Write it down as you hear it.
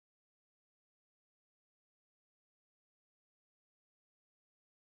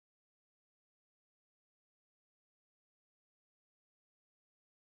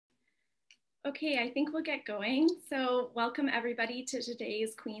Okay, I think we'll get going. So welcome everybody to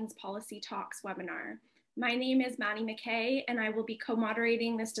today's Queen's Policy Talks webinar. My name is Maddie McKay, and I will be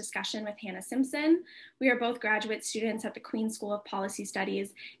co-moderating this discussion with Hannah Simpson. We are both graduate students at the Queen's School of Policy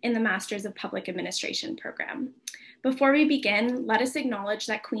Studies in the Masters of Public Administration program. Before we begin, let us acknowledge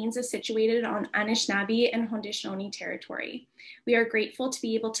that Queen's is situated on Anishinaabe and Haudenosaunee territory. We are grateful to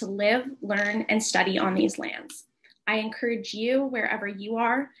be able to live, learn, and study on these lands. I encourage you, wherever you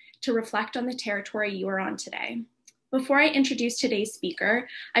are, to reflect on the territory you are on today. Before I introduce today's speaker,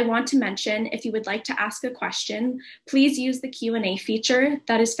 I want to mention if you would like to ask a question, please use the Q&A feature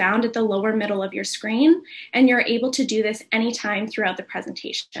that is found at the lower middle of your screen, and you're able to do this anytime throughout the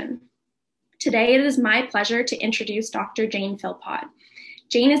presentation. Today, it is my pleasure to introduce Dr. Jane Philpott.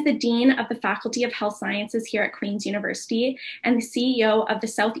 Jane is the Dean of the Faculty of Health Sciences here at Queen's University and the CEO of the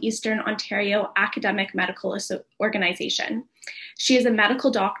Southeastern Ontario Academic Medical Organization. She is a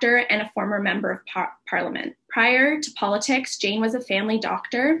medical doctor and a former member of Parliament. Prior to politics, Jane was a family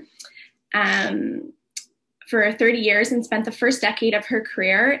doctor for 30 years and spent the first decade of her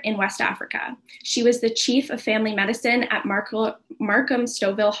career in West Africa. She was the chief of family medicine at Markham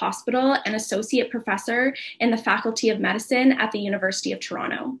Stouffville Hospital and associate professor in the Faculty of Medicine at the University of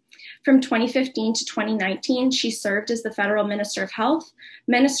Toronto. From 2015 to 2019, she served as the Federal Minister of Health,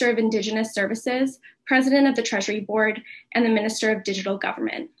 Minister of Indigenous Services, President of the Treasury Board, and the Minister of Digital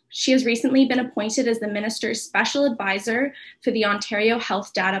Government. She has recently been appointed as the Minister's Special Advisor for the Ontario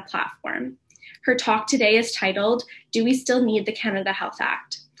Health Data Platform. Her talk today is titled, Do We Still Need the Canada Health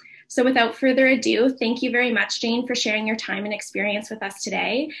Act? So without further ado, thank you very much, Jane, for sharing your time and experience with us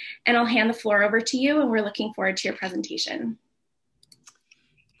today. And I'll hand the floor over to you, and we're looking forward to your presentation.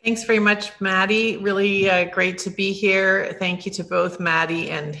 Thanks very much, Maddie. Really great to be here. Thank you to both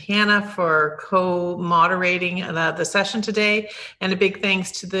Maddie and Hannah for co-moderating the session today. And a big thanks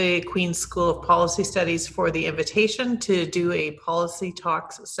to the Queen's School of Policy Studies for the invitation to do a Policy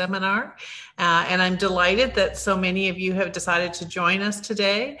Talks seminar. And I'm delighted that so many of you have decided to join us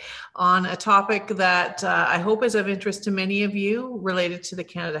today on a topic that I hope is of interest to many of you related to the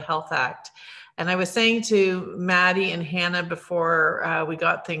Canada Health Act. And I was saying to Maddie and Hannah before we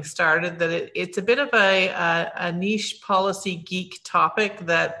got things started that it's a bit of a niche policy geek topic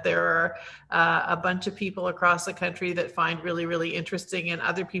that there are a bunch of people across the country that find really, really interesting, and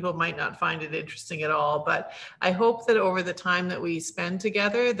other people might not find it interesting at all. But I hope that over the time that we spend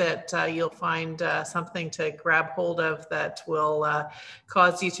together that you'll find something to grab hold of that will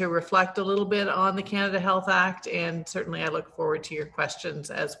cause you to reflect a little bit on the Canada Health Act. And certainly I look forward to your questions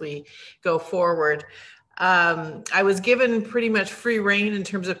as we go forward. I was given pretty much free rein in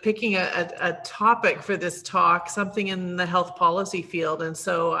terms of picking a topic for this talk, something in the health policy field. And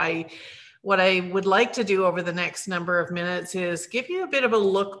so what I would like to do over the next number of minutes is give you a bit of a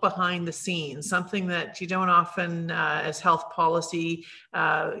look behind the scenes, something that you don't often, as health policy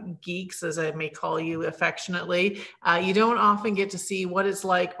geeks, as I may call you affectionately, you don't often get to see what it's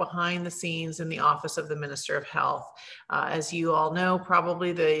like behind the scenes in the Office of the Minister of Health. As you all know,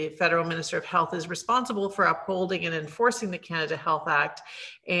 probably the Federal Minister of Health is responsible for upholding and enforcing the Canada Health Act.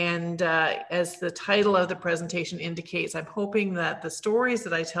 And as the title of the presentation indicates, I'm hoping that the stories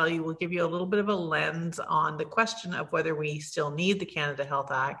that I tell you will give you a little bit of a lens on the question of whether we still need the Canada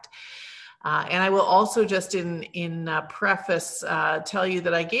Health Act. And I will also just in preface tell you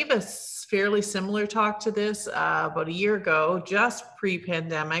that I gave a fairly similar talk to this about a year ago, just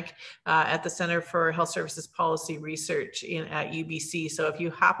pre-pandemic, at the Center for Health Services Policy Research at UBC. So if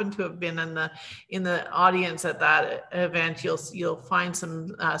you happen to have been in the audience at that event, you'll find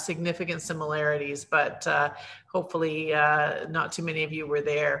some significant similarities, but hopefully not too many of you were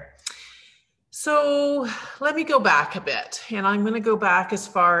there. So let me go back a bit, and I'm going to go back as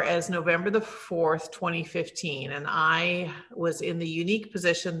far as November the 4th, 2015. And I was in the unique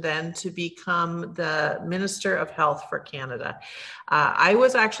position then to become the Minister of Health for Canada. I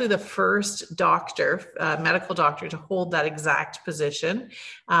was actually the first doctor, medical doctor, to hold that exact position.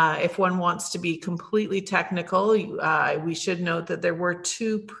 If one wants to be completely technical, we should note that there were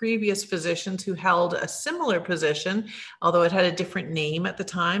two previous physicians who held a similar position, although it had a different name at the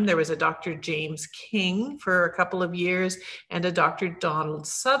time. There was a Dr. James King for a couple of years and a Dr. Donald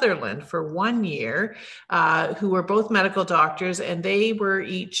Sutherland for 1 year, who were both medical doctors, and they were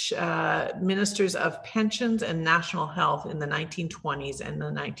each ministers of pensions and national health in the 1920s and the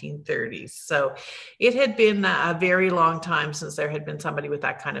 1930s. So it had been a very long time since there had been somebody with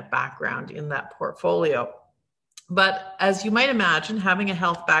that kind of background in that portfolio. But as you might imagine, having a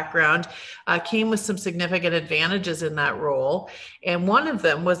health background came with some significant advantages in that role. And one of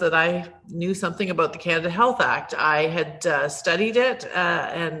them was that I knew something about the Canada Health Act. I had studied it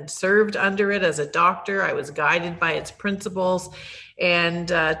and served under it as a doctor. I was guided by its principles. And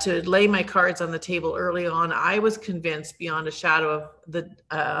to lay my cards on the table early on, I was convinced beyond a shadow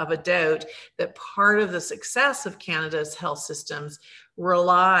of a doubt that part of the success of Canada's health systems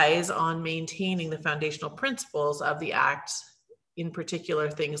relies on maintaining the foundational principles of the Act, in particular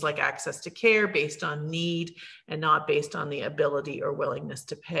things like access to care based on need and not based on the ability or willingness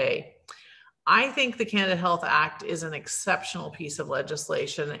to pay. I think the Canada Health Act is an exceptional piece of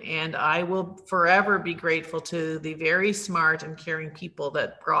legislation, and I will forever be grateful to the very smart and caring people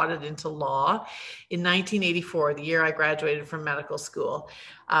that brought it into law in 1984, the year I graduated from medical school.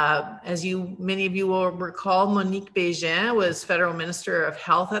 As many of you will recall, Monique Bégin was Federal Minister of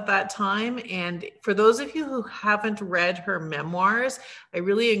Health at that time. And for those of you who haven't read her memoirs, I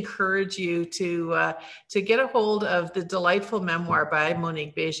really encourage you to get a hold of the delightful memoir by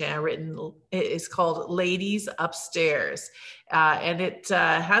Monique Bégin. It's called Ladies Upstairs. And it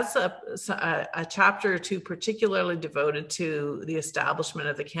has a chapter or two particularly devoted to the establishment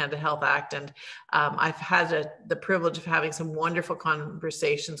of the Canada Health Act. And I've had the privilege of having some wonderful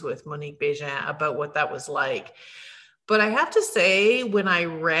conversations with Monique Bégin about what that was like. But I have to say, when I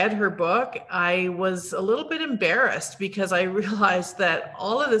read her book, I was a little bit embarrassed because I realized that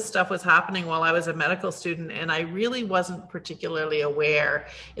all of this stuff was happening while I was a medical student, and I really wasn't particularly aware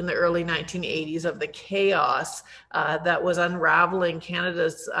in the early 1980s of the chaos that was unraveling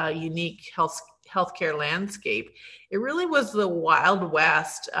Canada's unique healthcare landscape. It really was the Wild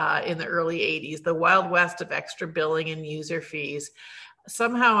West in the early 80s, the Wild West of extra billing and user fees.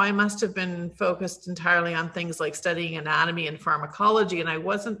 Somehow I must have been focused entirely on things like studying anatomy and pharmacology, and I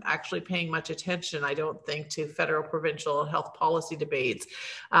wasn't actually paying much attention, I don't think, to federal provincial health policy debates.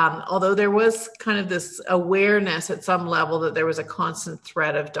 Although there was kind of this awareness at some level that there was a constant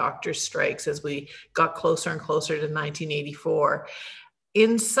threat of doctors' strikes as we got closer and closer to 1984.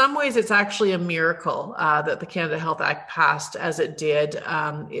 In some ways, it's actually a miracle that the Canada Health Act passed as it did.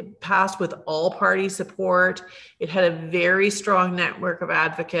 It passed with all party support. It had a very strong network of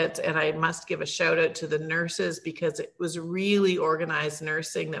advocates, and I must give a shout out to the nurses because it was really organized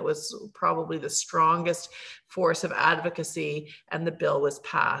nursing that was probably the strongest force of advocacy, and the bill was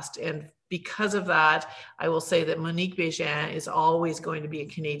passed. And because of that, I will say that Monique Bégin is always going to be a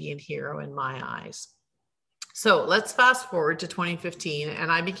Canadian hero in my eyes. So let's fast forward to 2015,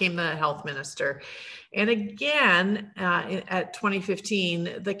 and I became the health minister. And again, at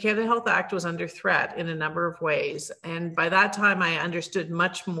 2015, the Canada Health Act was under threat in a number of ways. And by that time, I understood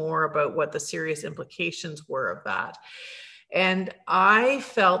much more about what the serious implications were of that. And I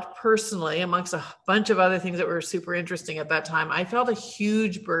felt personally, amongst a bunch of other things that were super interesting at that time, I felt a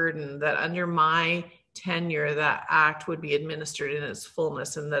huge burden that under my tenure, that act would be administered in its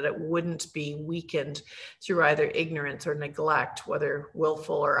fullness and that it wouldn't be weakened through either ignorance or neglect, whether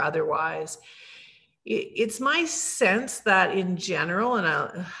willful or otherwise. It's my sense that in general, and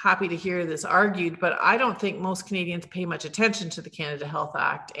I'm happy to hear this argued, but I don't think most Canadians pay much attention to the Canada Health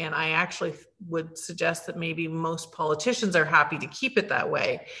Act. And I actually would suggest that maybe most politicians are happy to keep it that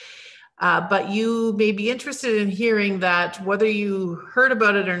way. But you may be interested in hearing that whether you heard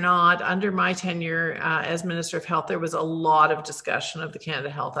about it or not, under my tenure as Minister of Health, there was a lot of discussion of the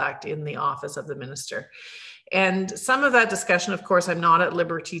Canada Health Act in the office of the minister. And some of that discussion, of course, I'm not at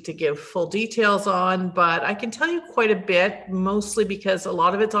liberty to give full details on, but I can tell you quite a bit, mostly because a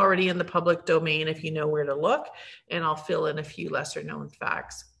lot of it's already in the public domain if you know where to look, and I'll fill in a few lesser known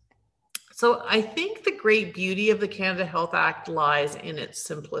facts. So I think the great beauty of the Canada Health Act lies in its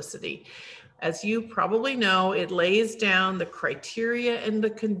simplicity. As you probably know, it lays down the criteria and the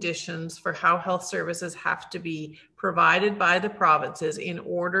conditions for how health services have to be provided by the provinces in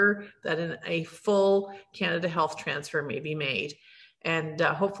order that a full Canada Health transfer may be made. And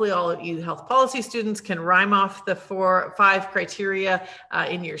hopefully all of you health policy students can rhyme off the 5 criteria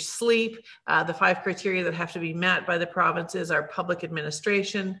in your sleep. The 5 criteria that have to be met by the provinces are public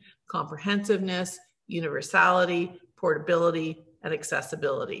administration, comprehensiveness, universality, portability, and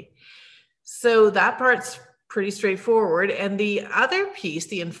accessibility. So that part's pretty straightforward. And the other piece,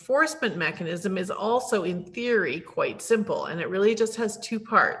 the enforcement mechanism, is also in theory quite simple. And it really just has 2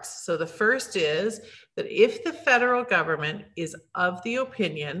 parts. So the first is that if the federal government is of the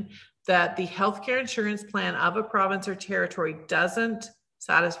opinion that the healthcare insurance plan of a province or territory doesn't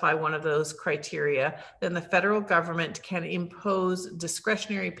satisfy one of those criteria, then the federal government can impose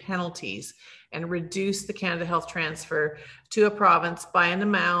discretionary penalties and reduce the Canada Health transfer to a province by an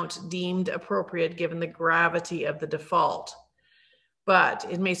amount deemed appropriate given the gravity of the default. But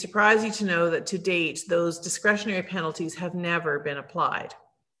it may surprise you to know that to date, those discretionary penalties have never been applied.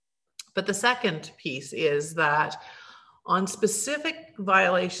 But the second piece is that on specific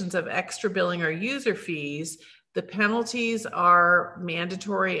violations of extra billing or user fees, the penalties are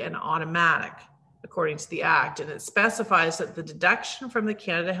mandatory and automatic according to the Act, and it specifies that the deduction from the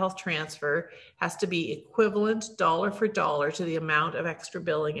Canada Health transfer has to be equivalent dollar for dollar to the amount of extra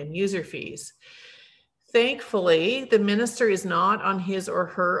billing and user fees. Thankfully, the minister is not on his or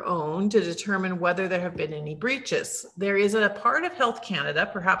her own to determine whether there have been any breaches. There is a part of Health Canada,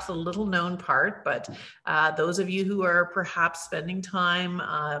 perhaps a little known part, but those of you who are perhaps spending time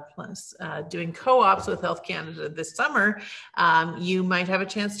doing co-ops with Health Canada this summer, you might have a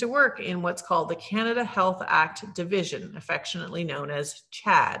chance to work in what's called the Canada Health Act Division, affectionately known as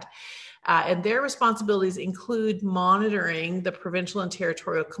CHAD. And their responsibilities include monitoring the provincial and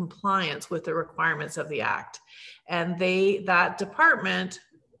territorial compliance with the requirements of the Act. And that department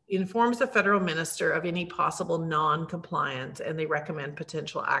informs the federal minister of any possible non-compliance, and they recommend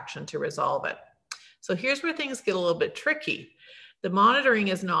potential action to resolve it. So here's where things get a little bit tricky. The monitoring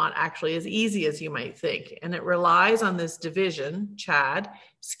is not actually as easy as you might think, and it relies on this division, CHAD,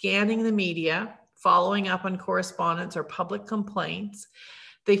 scanning the media, following up on correspondence or public complaints.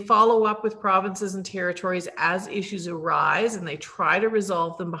 They follow up with provinces and territories as issues arise, and they try to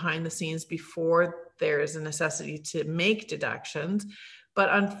resolve them behind the scenes before there is a necessity to make deductions. But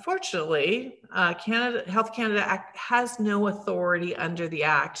unfortunately, Health Canada Act has no authority under the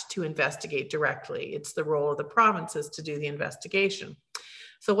Act to investigate directly. It's the role of the provinces to do the investigation.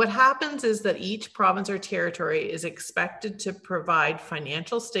 So what happens is that each province or territory is expected to provide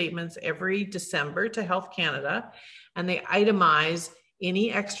financial statements every December to Health Canada, and they itemize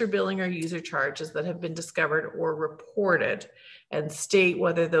any extra billing or user charges that have been discovered or reported and state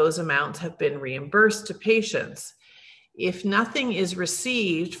whether those amounts have been reimbursed to patients. If nothing is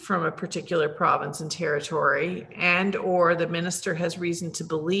received from a particular province and territory, and or the minister has reason to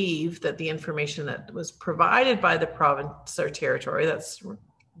believe that the information that was provided by the province or territory,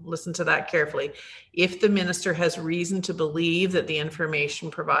 listen to that carefully, if the minister has reason to believe that the information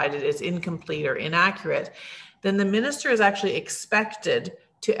provided is incomplete or inaccurate, then the minister is actually expected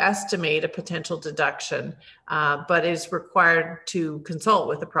to estimate a potential deduction, but is required to consult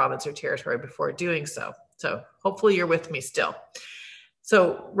with the province or territory before doing so. So hopefully you're with me still.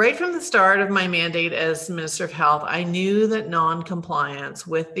 So right from the start of my mandate as Minister of Health, I knew that non-compliance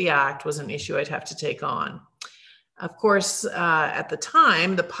with the Act was an issue I'd have to take on. Of course, at the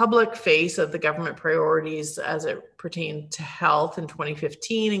time, the public face of the government priorities as it pertained to health in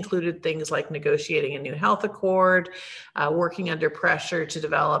 2015 included things like negotiating a new health accord, working under pressure to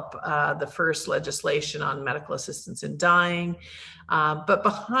develop the first legislation on medical assistance in dying. But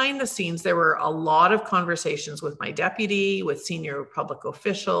behind the scenes, there were a lot of conversations with my deputy, with senior public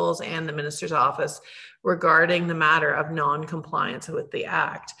officials, and the minister's office regarding the matter of non-compliance with the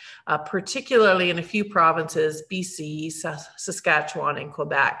Act, particularly in a few provinces, BC, Saskatchewan, and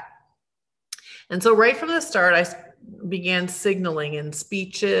Quebec. And so right from the start, I began signaling in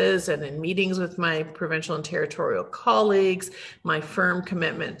speeches and in meetings with my provincial and territorial colleagues my firm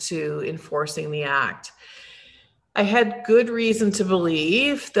commitment to enforcing the Act. I had good reason to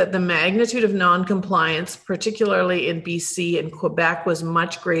believe that the magnitude of non-compliance, particularly in BC and Quebec, was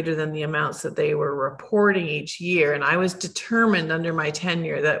much greater than the amounts that they were reporting each year. And I was determined under my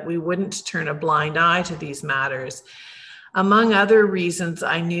tenure that we wouldn't turn a blind eye to these matters. Among other reasons,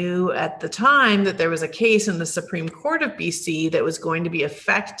 I knew at the time that there was a case in the Supreme Court of BC that was going to be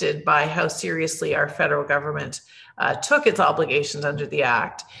affected by how seriously our federal government took its obligations under the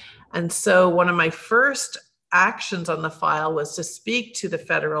Act. And so one of my first actions on the file was to speak to the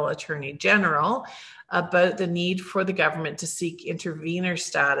federal attorney general about the need for the government to seek intervener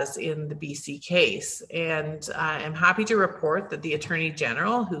status in the BC case. And I am happy to report that the attorney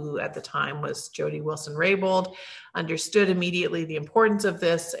general, who at the time was Jody Wilson-Raybould, understood immediately the importance of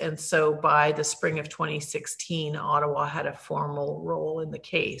this. And so by the spring of 2016, Ottawa had a formal role in the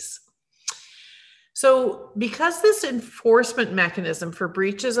case. So because this enforcement mechanism for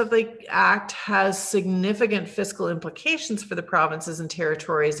breaches of the Act has significant fiscal implications for the provinces and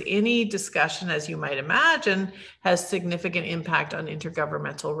territories, any discussion, as you might imagine, has significant impact on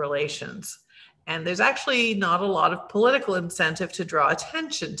intergovernmental relations. And there's actually not a lot of political incentive to draw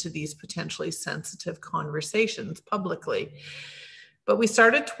attention to these potentially sensitive conversations publicly. But we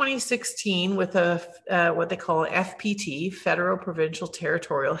started 2016 with what they call FPT, Federal Provincial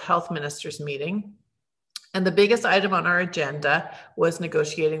Territorial Health Ministers meeting. And the biggest item on our agenda was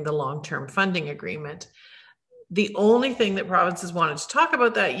negotiating the long-term funding agreement. The only thing that provinces wanted to talk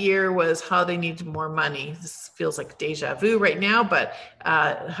about that year was how they needed more money. This feels like deja vu right now, but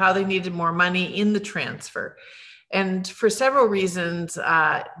how they needed more money in the transfer. And for several reasons,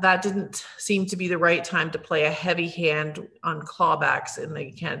 that didn't seem to be the right time to play a heavy hand on clawbacks in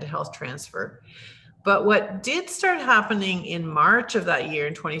the Canada Health transfer. But what did start happening in March of that year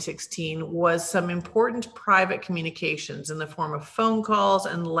in 2016 was some important private communications in the form of phone calls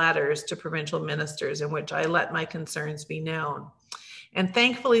and letters to provincial ministers in which I let my concerns be known. And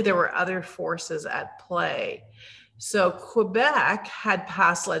thankfully, there were other forces at play. So Quebec had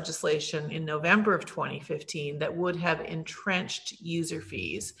passed legislation in November of 2015 that would have entrenched user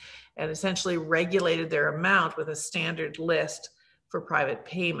fees and essentially regulated their amount with a standard list for private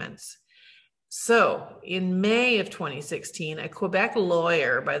payments. So in May of 2016, a Quebec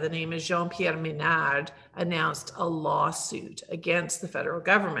lawyer by the name of Jean-Pierre Ménard announced a lawsuit against the federal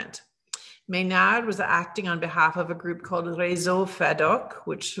government. Ménard was acting on behalf of a group called Réseau FADOC,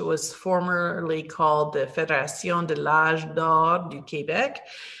 which was formerly called the Fédération de l'Âge d'Or du Québec.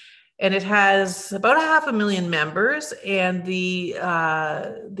 And it has about 500,000 members. And the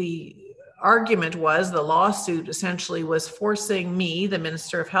argument was, the lawsuit essentially was forcing me, the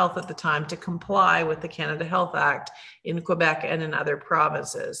Minister of Health at the time, to comply with the Canada Health Act in Quebec and in other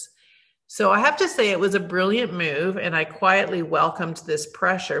provinces. So I have to say it was a brilliant move, and I quietly welcomed this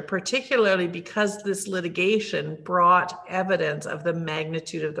pressure, particularly because this litigation brought evidence of the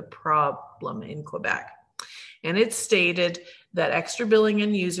magnitude of the problem in Quebec. And it stated that extra billing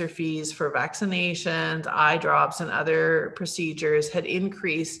and user fees for vaccinations, eye drops, and other procedures had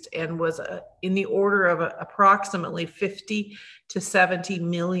increased and was in the order of approximately $50 to $70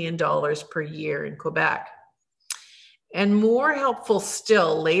 million per year in Quebec. And more helpful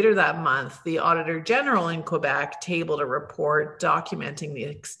still, later that month, the Auditor General in Quebec tabled a report documenting the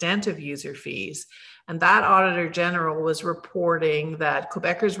extent of user fees. And that Auditor General was reporting that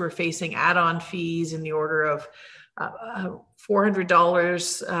Quebecers were facing add-on fees in the order of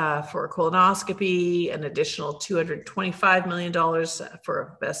 $400 for a colonoscopy, an additional $225 million for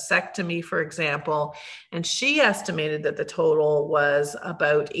a vasectomy, for example. And she estimated that the total was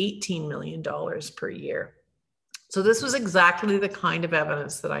about $18 million per year. So this was exactly the kind of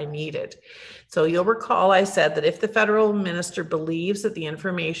evidence that I needed. So you'll recall I said that if the federal minister believes that the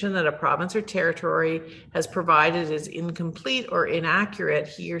information that a province or territory has provided is incomplete or inaccurate,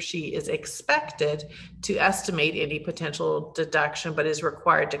 he or she is expected to estimate any potential deduction, but is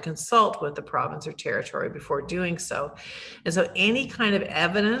required to consult with the province or territory before doing so. And so any kind of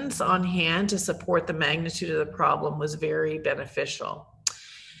evidence on hand to support the magnitude of the problem was very beneficial.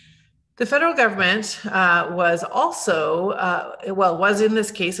 The federal government was also, was in this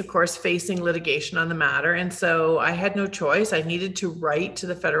case, of course, facing litigation on the matter. And so I had no choice. I needed to write to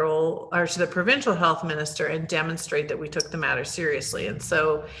the provincial health minister and demonstrate that we took the matter seriously. And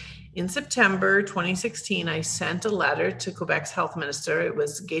so in September 2016, I sent a letter to Quebec's health minister. It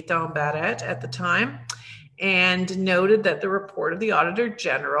was Gaétan Barrette at the time, and noted that the report of the Auditor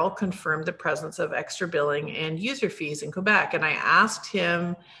General confirmed the presence of extra billing and user fees in Quebec. And I asked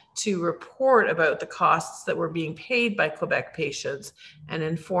him to report about the costs that were being paid by Quebec patients and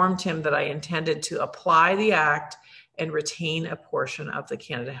informed him that I intended to apply the Act and retain a portion of the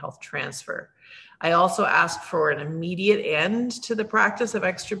Canada Health transfer. I also asked for an immediate end to the practice of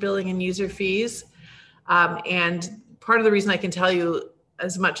extra billing and user fees. And part of the reason I can tell you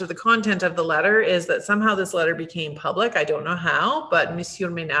as much of the content of the letter is that somehow this letter became public. I don't know how, but Monsieur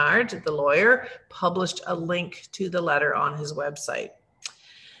Ménard, the lawyer, published a link to the letter on his website.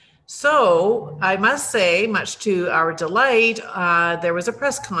 So I must say, much to our delight, there was a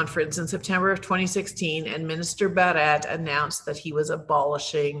press conference in September of 2016, and Minister Barrette announced that he was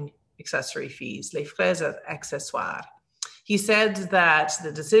abolishing accessory fees, les frais accessoires. He said that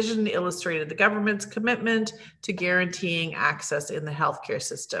the decision illustrated the government's commitment to guaranteeing access in the healthcare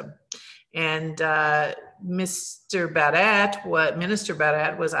system. And Minister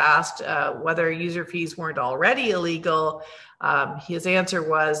Barrette was asked whether user fees weren't already illegal. His answer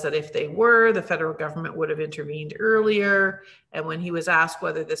was that if they were, the federal government would have intervened earlier. And when he was asked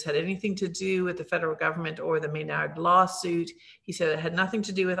whether this had anything to do with the federal government or the Ménard lawsuit, he said it had nothing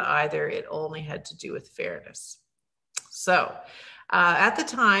to do with either. It only had to do with fairness. So at the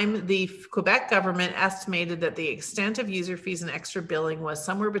time, the Quebec government estimated that the extent of user fees and extra billing was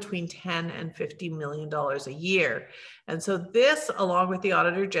somewhere between $10 and $50 million a year. And so this, along with the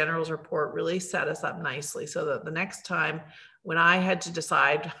Auditor General's report, really set us up nicely so that the next time when I had to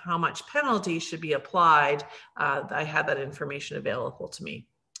decide how much penalty should be applied, I had that information available to me.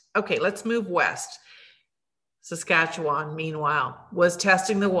 Okay, let's move west. Saskatchewan, meanwhile, was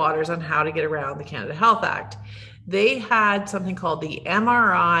testing the waters on how to get around the Canada Health Act. They had something called the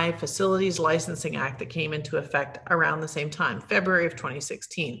MRI Facilities Licensing Act that came into effect around the same time, February of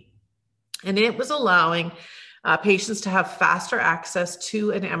 2016. And it was allowing patients to have faster access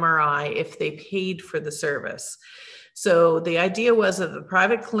to an MRI if they paid for the service. So the idea was that the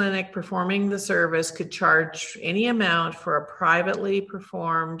private clinic performing the service could charge any amount for a privately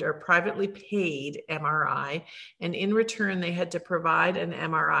performed or privately paid MRI. And in return, they had to provide an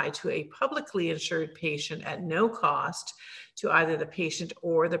MRI to a publicly insured patient at no cost to either the patient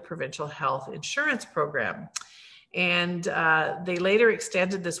or the provincial health insurance program. And they later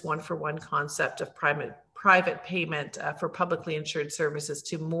extended this one-for-one concept of private payment for publicly insured services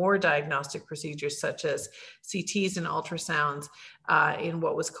to more diagnostic procedures such as CTs and ultrasounds in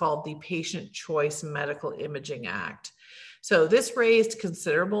what was called the Patient Choice Medical Imaging Act. So this raised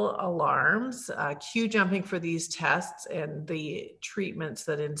considerable alarms. Queue jumping for these tests and the treatments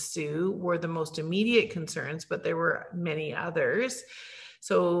that ensue were the most immediate concerns, but there were many others.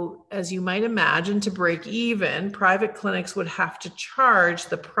 So as you might imagine, to break even, private clinics would have to charge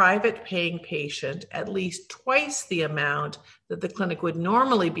the private paying patient at least twice the amount that the clinic would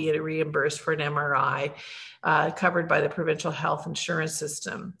normally be reimbursed for an MRI covered by the provincial health insurance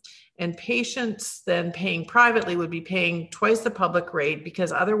system. And patients then paying privately would be paying twice the public rate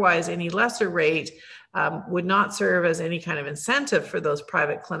because otherwise any lesser rate would not serve as any kind of incentive for those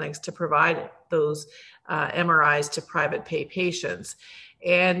private clinics to provide those MRIs to private pay patients.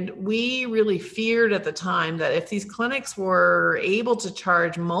 And we really feared at the time that if these clinics were able to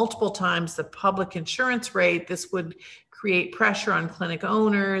charge multiple times the public insurance rate, this would create pressure on clinic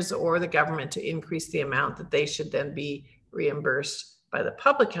owners or the government to increase the amount that they should then be reimbursed by the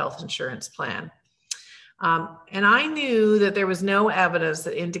public health insurance plan. And I knew that there was no evidence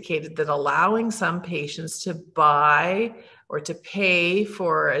that indicated that allowing some patients to buy or to pay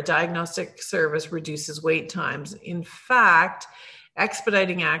for a diagnostic service reduces wait times. In fact,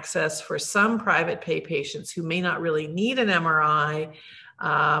 expediting access for some private pay patients who may not really need an MRI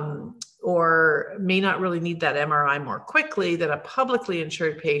or may not really need that MRI more quickly than a publicly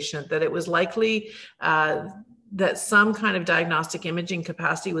insured patient, that it was likely that some kind of diagnostic imaging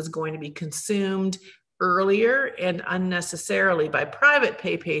capacity was going to be consumed earlier and unnecessarily by private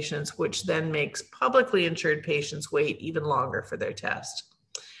pay patients, which then makes publicly insured patients wait even longer for their test.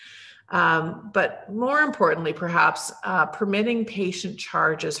 But more importantly, perhaps, permitting patient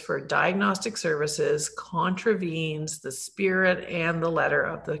charges for diagnostic services contravenes the spirit and the letter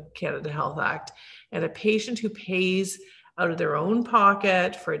of the Canada Health Act. And a patient who pays out of their own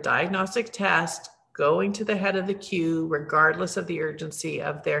pocket for a diagnostic test going to the head of the queue, regardless of the urgency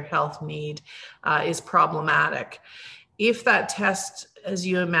of their health need, is problematic. If that test, as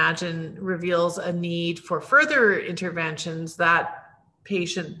you imagine, reveals a need for further interventions, that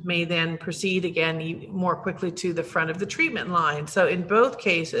patient may then proceed again more quickly to the front of the treatment line. So in both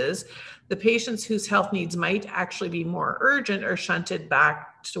cases, the patients whose health needs might actually be more urgent are shunted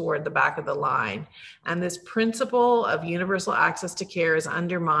back toward the back of the line. And this principle of universal access to care is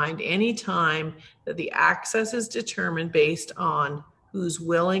undermined any time that the access is determined based on who's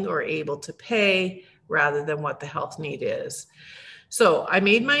willing or able to pay rather than what the health need is. So I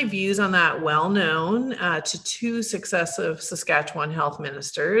made my views on that well known to two successive Saskatchewan health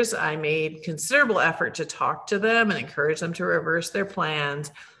ministers. I made considerable effort to talk to them and encourage them to reverse their plans.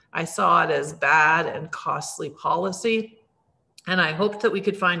 I saw it as bad and costly policy, and I hoped that we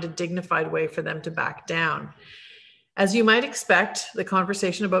could find a dignified way for them to back down. As you might expect, the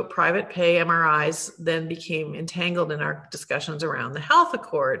conversation about private pay MRIs then became entangled in our discussions around the health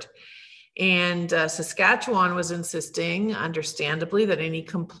accord. And Saskatchewan was insisting, understandably, that any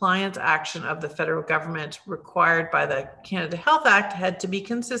compliance action of the federal government required by the Canada Health Act had to be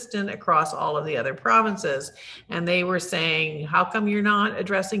consistent across all of the other provinces. And they were saying, how come you're not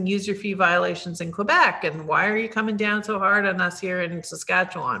addressing user fee violations in Quebec? And why are you coming down so hard on us here in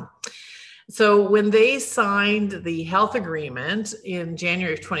Saskatchewan? So when they signed the health agreement in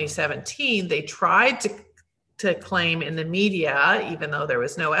January of 2017, they tried to claim in the media, even though there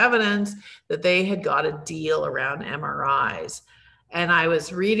was no evidence, that they had got a deal around MRIs. And I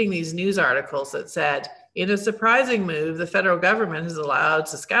was reading these news articles that said, in a surprising move, the federal government has allowed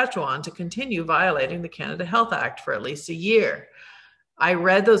Saskatchewan to continue violating the Canada Health Act for at least a year. I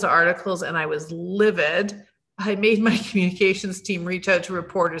read those articles and I was livid. I made my communications team reach out to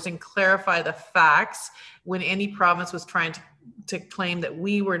reporters and clarify the facts when any province was trying to claim that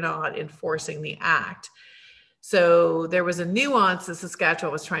we were not enforcing the act. So there was a nuance that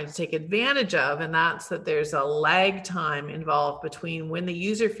Saskatchewan was trying to take advantage of, and that's that there's a lag time involved between when the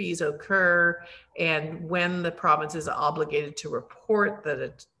user fees occur and when the province is obligated to report that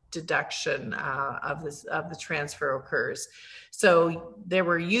a deduction of the transfer occurs. So there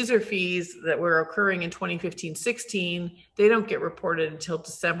were user fees that were occurring in 2015-16. They don't get reported until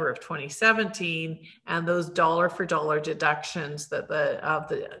December of 2017, and those dollar for dollar deductions that of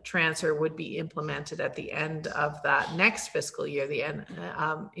the transfer would be implemented at the end of that next fiscal year, the end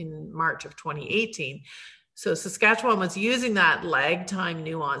in March of 2018. So Saskatchewan was using that lag time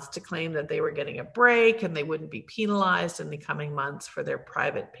nuance to claim that they were getting a break and they wouldn't be penalized in the coming months for their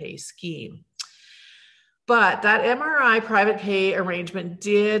private pay scheme. But that MRI private pay arrangement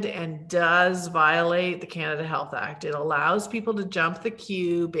did and does violate the Canada Health Act. It allows people to jump the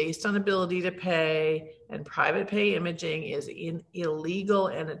queue based on ability to pay, and private pay imaging is illegal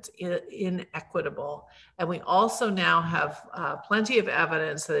and it's inequitable. And we also now have plenty of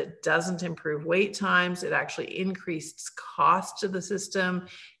evidence that it doesn't improve wait times. It actually increases cost to the system.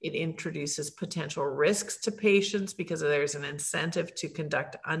 It introduces potential risks to patients because there's an incentive to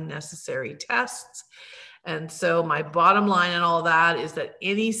conduct unnecessary tests. And so my bottom line in all that is that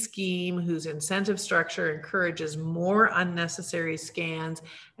any scheme whose incentive structure encourages more unnecessary scans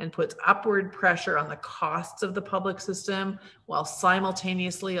and puts upward pressure on the costs of the public system while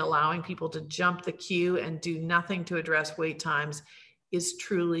simultaneously allowing people to jump the queue and do nothing to address wait times is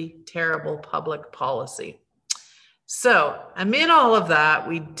truly terrible public policy. So amid all of that,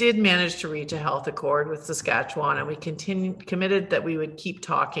 we did manage to reach a health accord with Saskatchewan, and we committed that we would keep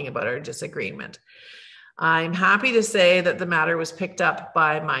talking about our disagreement. I'm happy to say that the matter was picked up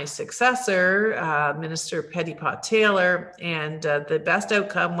by my successor, Minister Philpott Taylor, and the best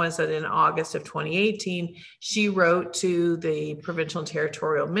outcome was that in August of 2018, she wrote to the provincial and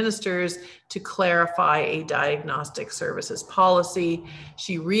territorial ministers to clarify a diagnostic services policy.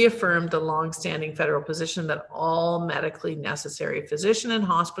 She reaffirmed the longstanding federal position that all medically necessary physician and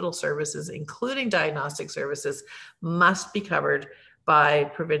hospital services, including diagnostic services, must be covered by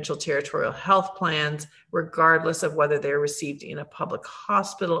provincial territorial health plans, regardless of whether they're received in a public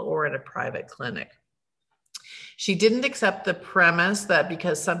hospital or in a private clinic. She didn't accept the premise that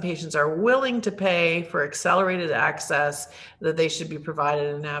because some patients are willing to pay for accelerated access, that they should be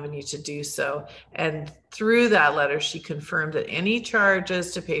provided an avenue to do so. And through that letter, she confirmed that any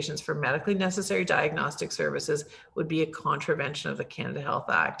charges to patients for medically necessary diagnostic services would be a contravention of the Canada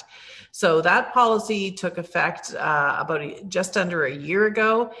Health Act. So that policy took effect just under a year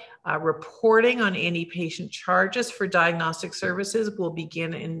ago. Reporting on any patient charges for diagnostic services will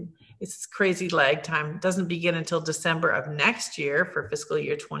begin it's crazy lag time. It doesn't begin until December of next year for fiscal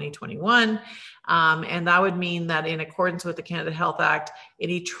year 2021. And that would mean that in accordance with the Canada Health Act,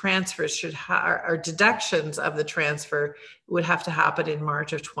 any transfers or deductions of the transfer would have to happen in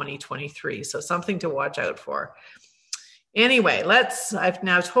March of 2023. So something to watch out for. Anyway, I've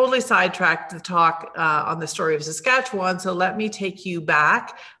now totally sidetracked the talk on the story of Saskatchewan. So let me take you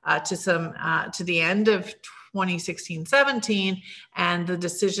back to the end of 2016-17 and the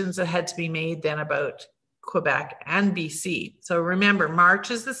decisions that had to be made then about Quebec and BC. So remember, March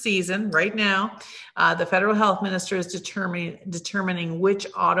is the season right now. The federal health minister is determining which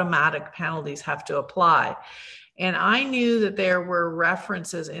automatic penalties have to apply. And I knew that there were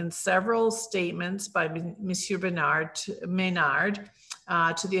references in several statements by Monsieur Maynard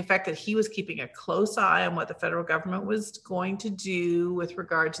to the effect that he was keeping a close eye on what the federal government was going to do with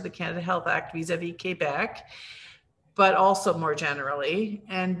regard to the Canada Health Act vis-a-vis Quebec, but also more generally.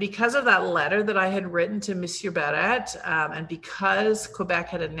 And because of that letter that I had written to Monsieur Barrette, and because Quebec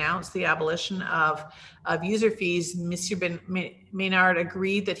had announced the abolition of user fees, Monsieur Maynard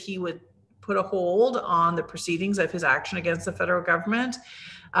agreed that he would put a hold on the proceedings of his action against the federal government.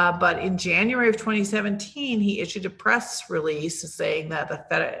 But in January of 2017, he issued a press release saying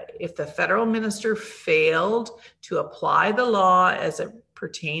that if the federal minister failed to apply the law as it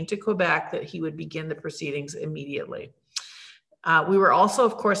pertained to Quebec, that he would begin the proceedings immediately. We were also,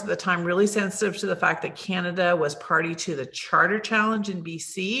 of course, at the time really sensitive to the fact that Canada was party to the charter challenge in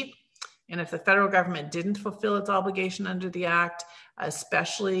BC. And if the federal government didn't fulfill its obligation under the Act,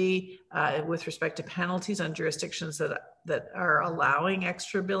 especially with respect to penalties on jurisdictions that are allowing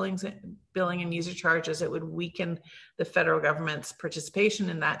extra billing and user charges, it would weaken the federal government's participation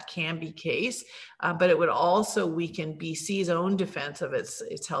in that Canby case, but it would also weaken BC's own defense of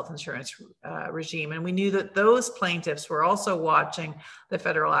its health insurance regime. And we knew that those plaintiffs were also watching the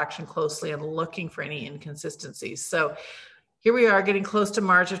federal action closely and looking for any inconsistencies. So here we are getting close to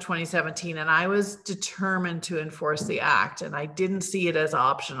March of 2017, and I was determined to enforce the Act, and I didn't see it as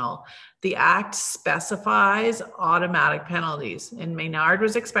optional. The Act specifies automatic penalties, and Maynard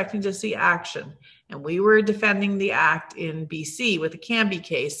was expecting to see action, and we were defending the Act in BC with the Canby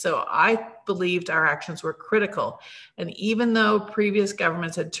case, so I believed our actions were critical. And even though previous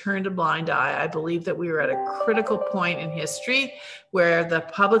governments had turned a blind eye, I believe that we were at a critical point in history where the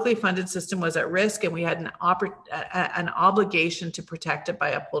publicly funded system was at risk, and we had an obligation to protect it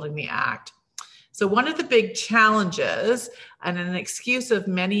by upholding the Act. So one of the big challenges and an excuse of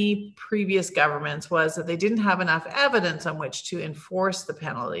many previous governments was that they didn't have enough evidence on which to enforce the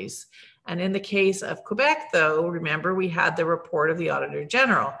penalties. And in the case of Quebec, though, remember, we had the report of the Auditor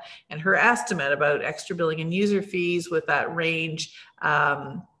General and her estimate about extra billing and user fees with that range.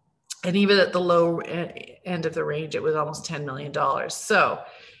 And even at the low end of the range, it was almost $10 million. So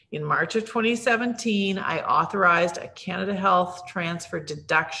in March of 2017, I authorized a Canada Health transfer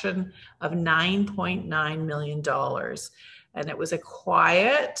deduction of $9.9 million. And it was a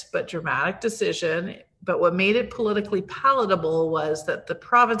quiet but dramatic decision. But what made it politically palatable was that the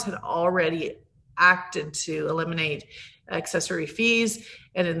province had already acted to eliminate accessory fees.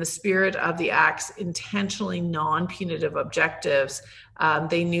 And in the spirit of the Act's intentionally non-punitive objectives,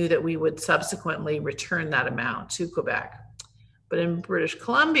 they knew that we would subsequently return that amount to Quebec. But in British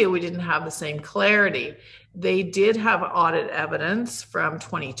Columbia, we didn't have the same clarity. They did have audit evidence from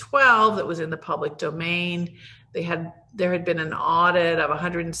 2012 that was in the public domain. There had been an audit of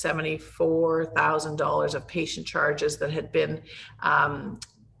 $174,000 of patient charges that had been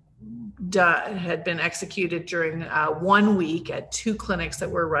executed during 1 week at 2 clinics that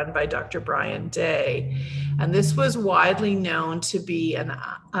were run by Dr. Brian Day. And this was widely known to be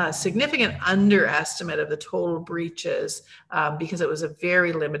a significant underestimate of the total breaches because it was a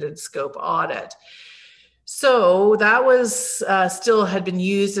very limited scope audit. So that was still had been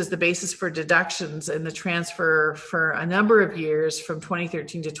used as the basis for deductions in the transfer for a number of years. From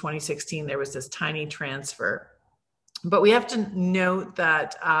 2013 to 2016, there was this tiny transfer. But we have to note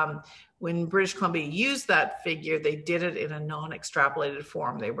that when British Columbia used that figure, they did it in a non-extrapolated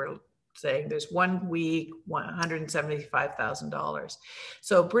form. They were saying there's 1 week, $175,000.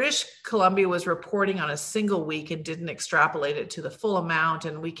 So British Columbia was reporting on a single week and didn't extrapolate it to the full amount.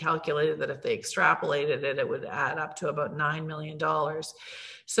 And we calculated that if they extrapolated it, it would add up to about $9 million.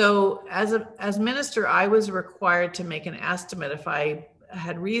 So as minister, I was required to make an estimate if I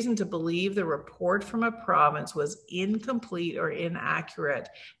had reason to believe the report from a province was incomplete or inaccurate,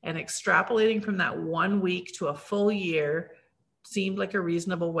 and extrapolating from that 1 week to a full year seemed like a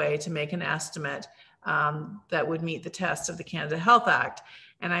reasonable way to make an estimate that would meet the test of the Canada Health Act.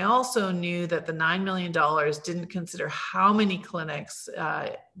 And I also knew that the $9 million didn't consider how many clinics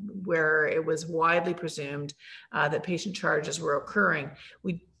where it was widely presumed that patient charges were occurring.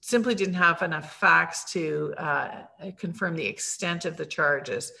 We simply didn't have enough facts to confirm the extent of the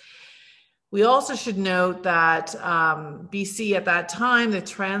charges. We also should note that BC at that time, the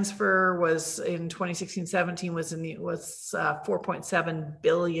transfer was in 2016-17 was $4.7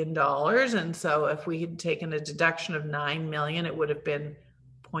 billion. And so if we had taken a deduction of 9 million, it would have been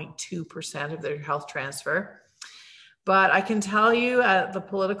 0.2% of their health transfer. But I can tell you at the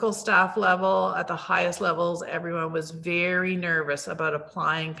political staff level, at the highest levels, everyone was very nervous about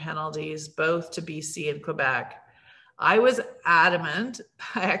applying penalties both to BC and Quebec. I was adamant.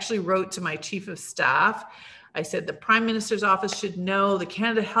 I actually wrote to my chief of staff. I said the Prime Minister's office should know the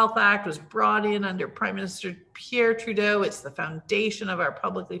Canada Health Act was brought in under Prime Minister Pierre Trudeau. It's the foundation of our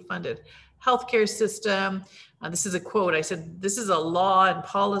publicly funded healthcare system. This is a quote. I said, this is a law and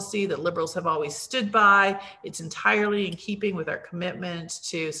policy that Liberals have always stood by. It's entirely in keeping with our commitment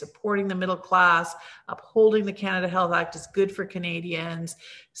to supporting the middle class. Upholding the Canada Health Act is good for Canadians.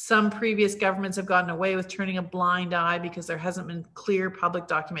 Some previous governments have gotten away with turning a blind eye because there hasn't been clear public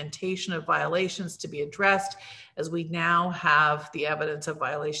documentation of violations to be addressed, as we now have the evidence of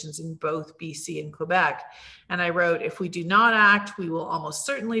violations in both BC and Quebec. And I wrote, if we do not act, we will almost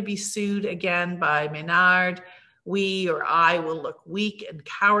certainly be sued again by Maynard. We or I will look weak and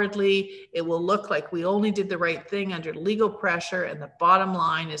cowardly. It will look like we only did the right thing under legal pressure. And the bottom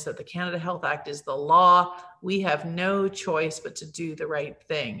line is that the Canada Health Act is the law. We have no choice but to do the right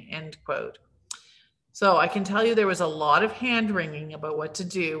thing, end quote. So I can tell you there was a lot of hand-wringing about what to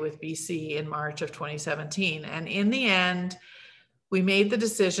do with BC in March of 2017. And in the end, we made the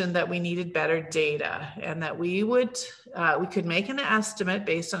decision that we needed better data and that we could make an estimate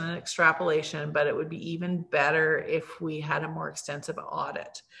based on an extrapolation, but it would be even better if we had a more extensive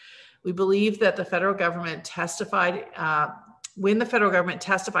audit. We believe that the federal government testified, when the federal government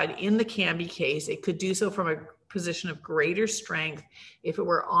testified in the Canby case, it could do so from a position of greater strength if it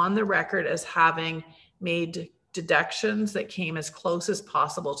were on the record as having made deductions that came as close as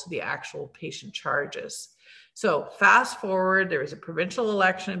possible to the actual patient charges. So fast forward, there was a provincial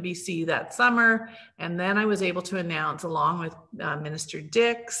election in BC that summer, and then I was able to announce, along with Minister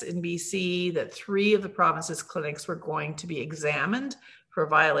Dix in BC, that 3 of the province's clinics were going to be examined for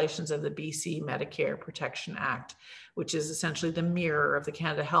violations of the BC Medicare Protection Act, which is essentially the mirror of the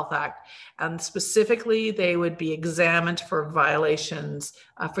Canada Health Act. And specifically, they would be examined for violations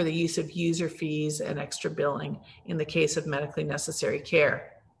for the use of user fees and extra billing in the case of medically necessary care.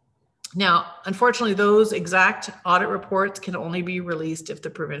 Now, unfortunately, those exact audit reports can only be released if the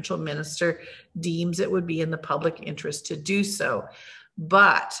provincial minister deems it would be in the public interest to do so.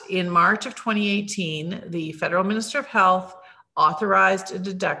 But in March of 2018, the Federal Minister of Health authorized a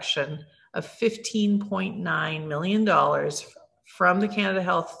deduction of $15.9 million from the Canada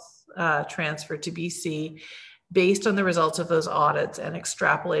Health transfer to BC based on the results of those audits and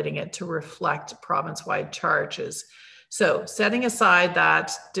extrapolating it to reflect province-wide charges. So setting aside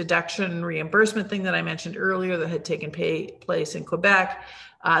that deduction reimbursement thing that I mentioned earlier that had taken place in Quebec,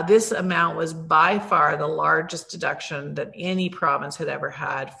 this amount was by far the largest deduction that any province had ever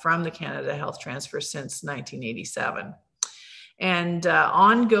had from the Canada Health transfer since 1987. And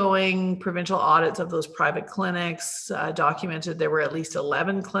ongoing provincial audits of those private clinics documented there were at least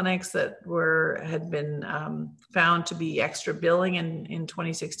 11 clinics that had been found to be extra billing in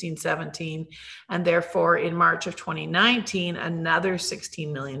 2016-17. And therefore, in March of 2019, another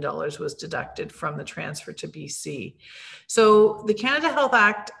 $16 million was deducted from the transfer to BC. So the Canada Health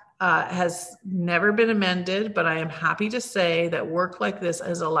Act has never been amended, but I am happy to say that work like this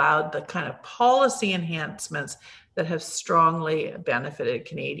has allowed the kind of policy enhancements that have strongly benefited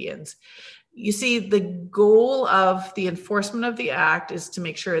Canadians. You see, the goal of the enforcement of the Act is to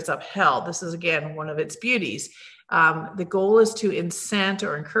make sure it's upheld. This is, again, one of its beauties. The goal is to incent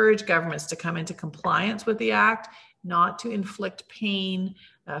or encourage governments to come into compliance with the Act, not to inflict pain,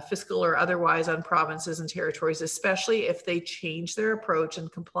 fiscal or otherwise, on provinces and territories, especially if they change their approach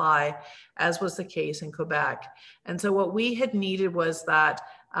and comply, as was the case in Quebec. And so what we had needed was that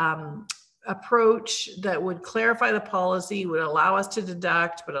approach that would clarify the policy, would allow us to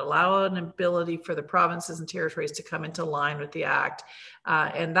deduct, but allow an ability for the provinces and territories to come into line with the Act.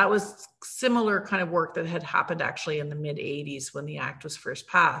 And that was similar kind of work that had happened actually in the mid-80s when the Act was first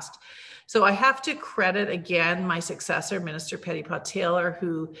passed. So I have to credit again my successor, Minister Philpott Taylor,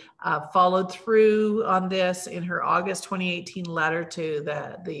 who followed through on this in her August 2018 letter to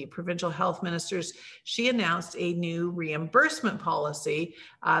the provincial health ministers. She announced a new reimbursement policy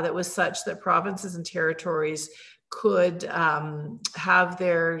that was such that provinces and territories could have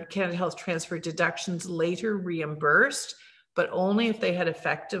their Canada Health transfer deductions later reimbursed, but only if they had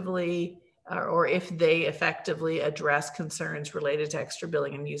effectively or if they effectively address concerns related to extra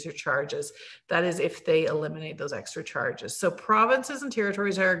billing and user charges. That is, if they eliminate those extra charges. So provinces and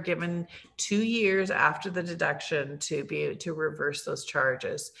territories are given 2 years after the deduction to be able to reverse those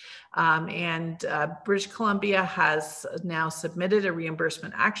charges. British Columbia has now submitted a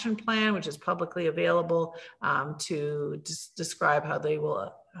reimbursement action plan, which is publicly available, to describe how they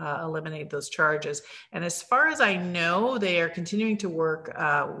will eliminate those charges. And as far as I know, they are continuing to work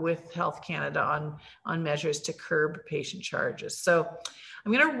with Health Canada on measures to curb patient charges. So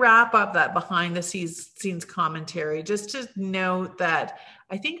I'm going to wrap up that behind the scenes commentary just to note that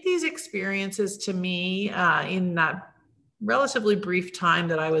I think these experiences to me in that relatively brief time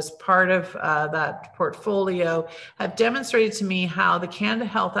that I was part of that portfolio have demonstrated to me how the Canada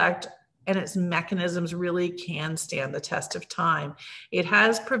Health Act and its mechanisms really can stand the test of time. It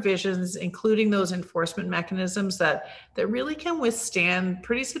has provisions, including those enforcement mechanisms that really can withstand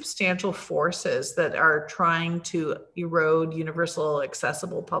pretty substantial forces that are trying to erode universal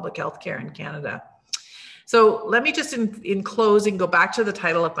accessible public health care in Canada. So let me just in closing go back to the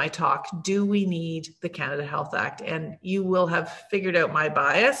title of my talk, Do We Need the Canada Health Act? And you will have figured out my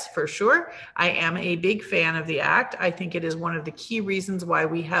bias for sure. I am a big fan of the Act. I think it is one of the key reasons why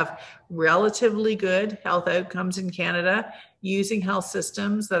we have relatively good health outcomes in Canada, using health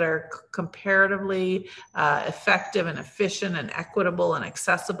systems that are comparatively effective and efficient and equitable and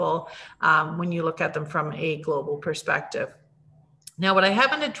accessible when you look at them from a global perspective. Now, what I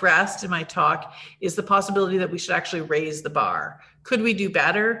haven't addressed in my talk is the possibility that we should actually raise the bar. Could we do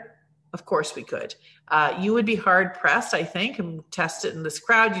better? Of course we could. You would be hard pressed, I think, and test it in this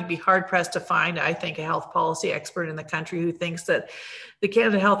crowd. You'd be hard pressed to find, I think, a health policy expert in the country who thinks that the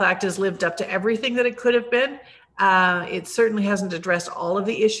Canada Health Act has lived up to everything that it could have been. It certainly hasn't addressed all of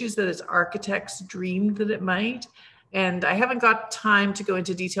the issues that its architects dreamed that it might. And I haven't got time to go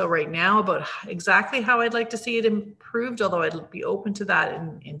into detail right now about exactly how I'd like to see it improved, although I'd be open to that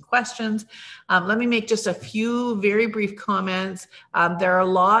in questions. Let me make just a few very brief comments. There are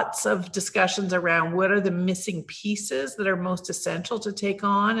lots of discussions around what are the missing pieces that are most essential to take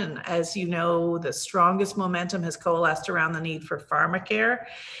on. And as you know, the strongest momentum has coalesced around the need for pharmacare.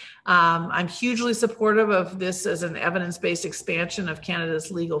 I'm hugely supportive of this as an evidence-based expansion of Canada's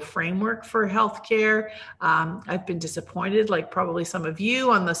legal framework for healthcare. I've been disappointed, like probably some of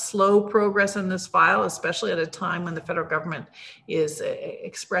you, on the slow progress in this file, especially at a time when the federal government is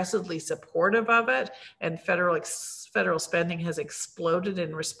expressively supportive of it, and federal spending has exploded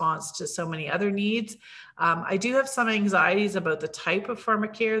in response to so many other needs. I do have some anxieties about the type of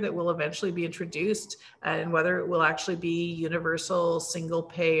pharmacare that will eventually be introduced and whether it will actually be universal, single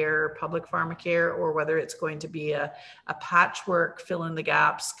payer, public pharmacare, or whether it's going to be a patchwork, fill in the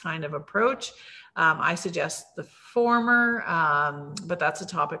gaps kind of approach. I suggest the former, but that's a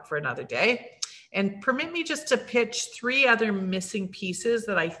topic for another day. And permit me just to pitch 3 other missing pieces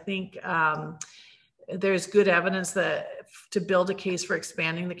that I think there's good evidence that to build a case for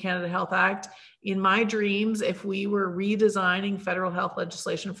expanding the Canada Health Act. In my dreams, if we were redesigning federal health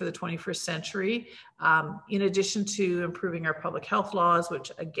legislation for the 21st century, in addition to improving our public health laws,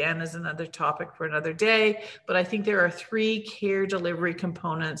 which again is another topic for another day, but I think there are 3 care delivery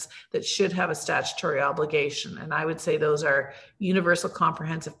components that should have a statutory obligation. And I would say those are universal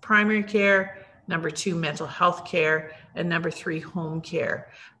comprehensive primary care, number 2, mental health care, and number 3, home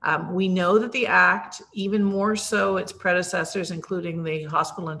care. We know that the Act, even more so its predecessors, including the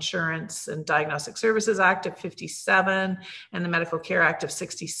Hospital Insurance and Diagnostic Services Act of 57 and the Medical Care Act of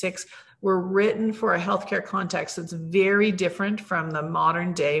 66, were written for a healthcare context that's very different from the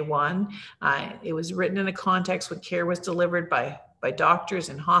modern day one. It was written in a context when care was delivered by doctors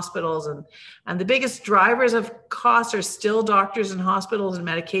in hospitals, and the biggest drivers of costs are still doctors in hospitals and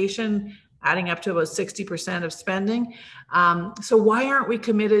medication, adding up to about 60% of spending. So why aren't we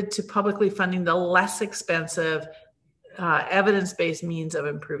committed to publicly funding the less expensive evidence-based means of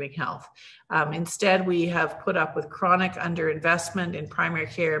improving health? Instead, we have put up with chronic underinvestment in primary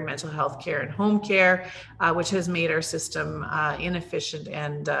care, mental health care, and home care, which has made our system inefficient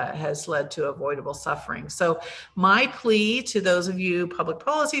and has led to avoidable suffering. So my plea to those of you public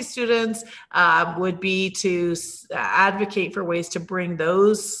policy students would be to advocate for ways to bring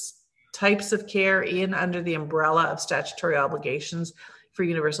those types of care in under the umbrella of statutory obligations for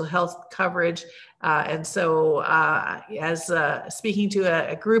universal health coverage. And so as speaking to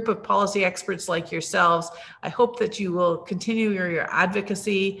a group of policy experts like yourselves, I hope that you will continue your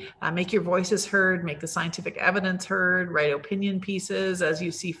advocacy, make your voices heard, make the scientific evidence heard, write opinion pieces as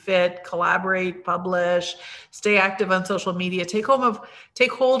you see fit, collaborate, publish, stay active on social media, take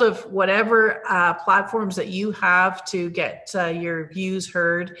hold of whatever platforms that you have to get your views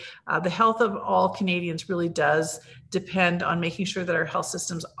heard. The health of all Canadians really does depend on making sure that our health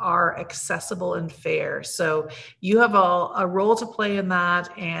systems are accessible and fair. So you have a role to play in that,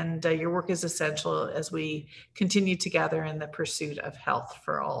 and your work is essential as we continue together in the pursuit of health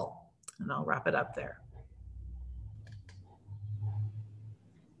for all. And I'll wrap it up there.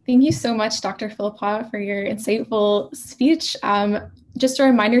 Thank you so much, Dr. Philpott, for your insightful speech. Just a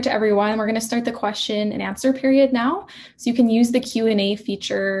reminder to everyone, we're going to start the question and answer period now. So you can use the Q&A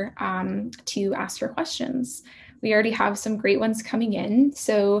feature to ask your questions. We already have some great ones coming in.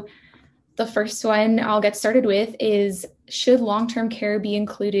 So the first one I'll get started with is, should long-term care be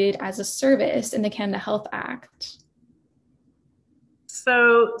included as a service in the Canada Health Act?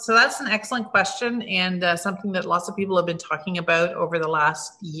 So that's an excellent question, and something that lots of people have been talking about over the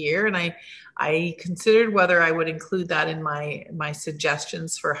last year. And I considered whether I would include that in my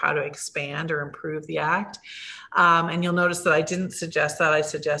suggestions for how to expand or improve the Act. And you'll notice that I didn't suggest that. I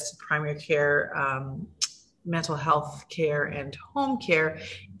suggested primary care, mental health care, and home care,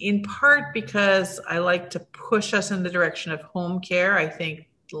 in part because I like to push us in the direction of home care. I think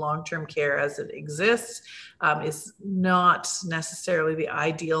long-term care as it exists is not necessarily the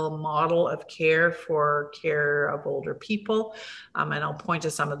ideal model of care for care of older people. And I'll point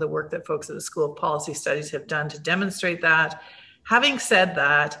to some of the work that folks at the School of Policy Studies have done to demonstrate that. Having said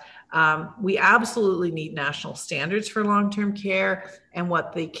that, we absolutely need national standards for long-term care. And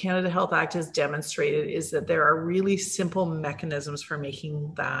what the Canada Health Act has demonstrated is that there are really simple mechanisms for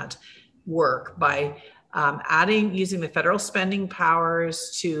making that work by using the federal spending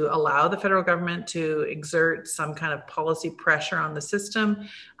powers to allow the federal government to exert some kind of policy pressure on the system,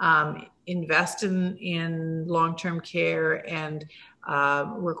 invest in long-term care, and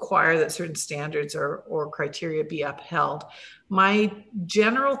require that certain standards or criteria be upheld. My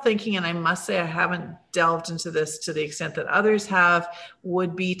general thinking, and I must say I haven't delved into this to the extent that others have,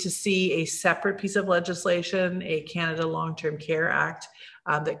 would be to see a separate piece of legislation, a Canada Long-Term Care Act,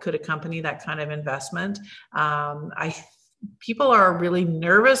 that could accompany that kind of investment. People are really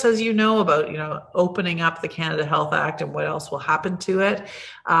nervous, as you know, about opening up the Canada Health Act and what else will happen to it.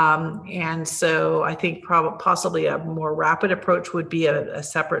 And so I think possibly a more rapid approach would be a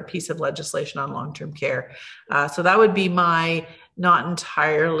separate piece of legislation on long-term care. So that would be my not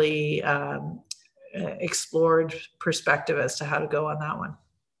entirely explored perspective as to how to go on that one.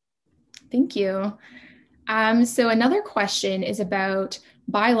 Thank you. So another question is about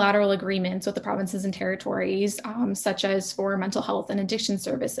bilateral agreements with the provinces and territories, such as for mental health and addiction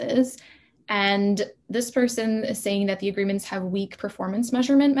services. And this person is saying that the agreements have weak performance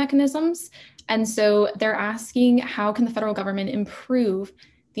measurement mechanisms. And so they're asking, how can the federal government improve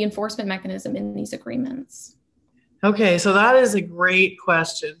the enforcement mechanism in these agreements? Okay, so that is a great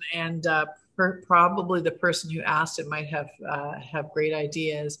question. And probably the person who asked it might have great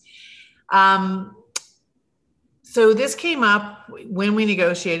ideas. So this came up when we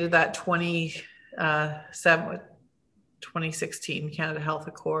negotiated that 2016 Canada Health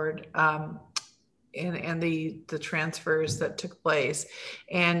Accord, and the transfers that took place.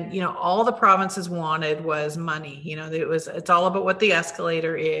 And all the provinces wanted was money. It's all about what the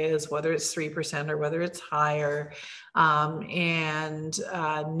escalator is, whether it's 3% or whether it's higher, and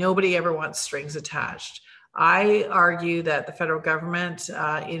nobody ever wants strings attached. I argue that the federal government,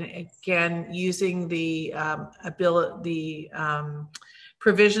 using the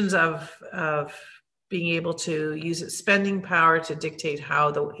provisions of being able to use its spending power to dictate how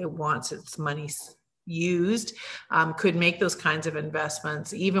it wants its money used, could make those kinds of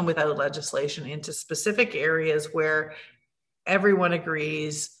investments, even without legislation, into specific areas where everyone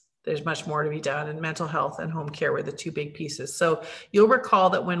agrees there's much more to be done, and mental health and home care were the two big pieces. So you'll recall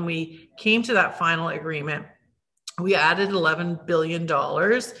that when we came to that final agreement, we added $11 billion,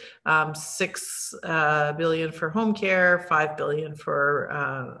 $6 billion for home care, $5 billion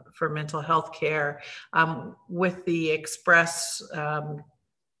for mental health care, with the express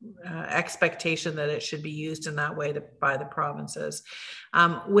expectation that it should be used in that way by the provinces.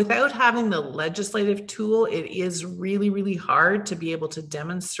 Without having the legislative tool, it is really, really hard to be able to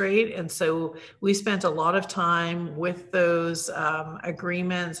demonstrate. And so we spent a lot of time with those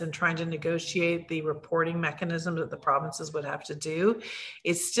agreements and trying to negotiate the reporting mechanism that the provinces would have to do.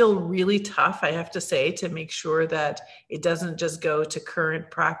 It's still really tough, I have to say, to make sure that it doesn't just go to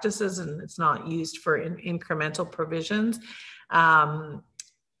current practices and it's not used for incremental provisions.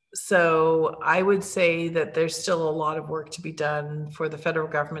 So I would say that there's still a lot of work to be done for the federal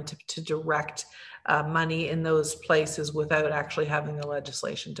government to direct money in those places without actually having the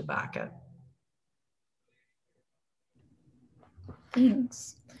legislation to back it.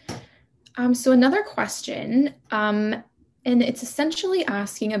 Thanks. So another question, and it's essentially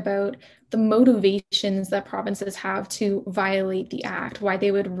asking about the motivations that provinces have to violate the act, why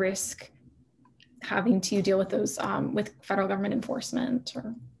they would risk having to deal with those with federal government enforcement.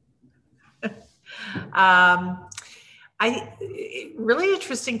 Really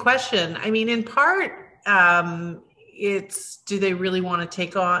interesting question. I mean, in part, it's, do they really want to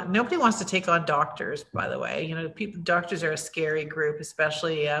take on, nobody wants to take on doctors, by the way. Doctors are a scary group,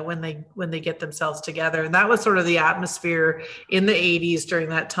 especially when they get themselves together. And that was sort of the atmosphere in the 80s during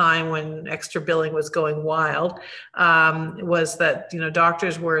that time when extra billing was going wild, was that,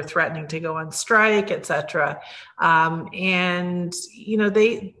 doctors were threatening to go on strike, et cetera. And,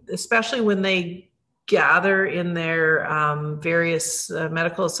 they, especially when they gather in their various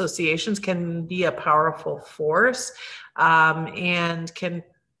medical associations, can be a powerful force, and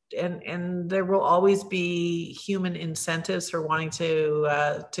there will always be human incentives for wanting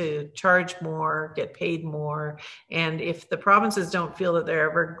to charge more, get paid more. And if the provinces don't feel that they're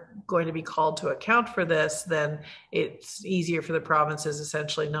ever going to be called to account for this, then it's easier for the provinces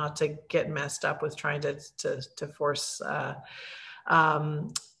essentially not to get messed up with trying to force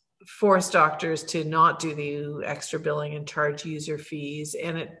force doctors to not do the extra billing and charge user fees.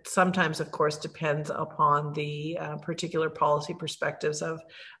 And it sometimes, of course, depends upon the particular policy perspectives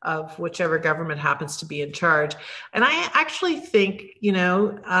of whichever government happens to be in charge. And I actually think,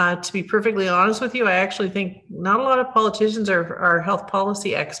 to be perfectly honest with you, I actually think not a lot of politicians are health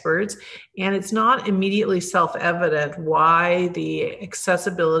policy experts. And it's not immediately self-evident why the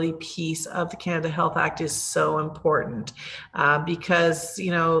accessibility piece of the Canada Health Act is so important. Because,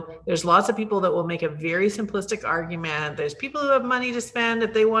 there's lots of people that will make a very simplistic argument. There's people who have money to spend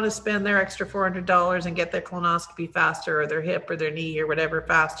if they want to spend their extra $400 and get their colonoscopy faster, or their hip or their knee or whatever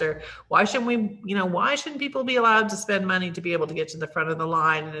faster. Why shouldn't people be allowed to spend money to be able to get to the front of the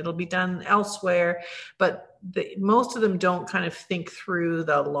line, and it'll be done elsewhere? But most of them don't kind of think through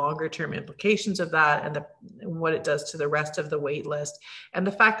the longer term implications of that and what it does to the rest of the wait list. And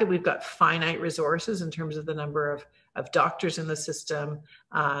the fact that we've got finite resources in terms of the number of doctors in the system,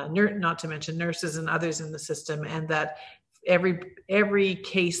 not to mention nurses and others in the system, and that every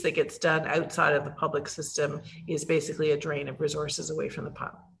case that gets done outside of the public system is basically a drain of resources away from the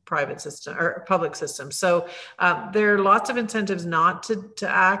private system or public system. So there are lots of incentives not to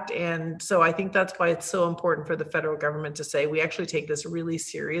act. And so I think that's why it's so important for the federal government to say, we actually take this really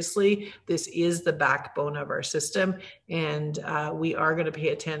seriously. This is the backbone of our system, and we are going to pay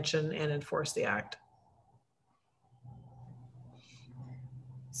attention and enforce the act.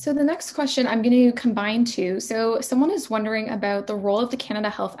 So the next question I'm going to combine two. So someone is wondering about the role of the Canada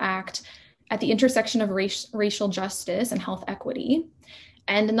Health Act at the intersection of racial justice and health equity.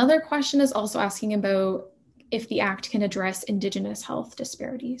 And another question is also asking about if the Act can address Indigenous health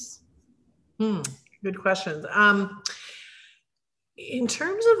disparities. Good questions. In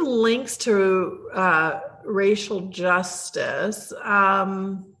terms of links to racial justice,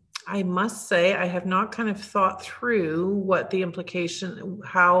 I must say I have not kind of thought through what the implication,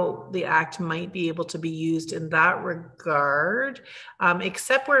 how the Act might be able to be used in that regard,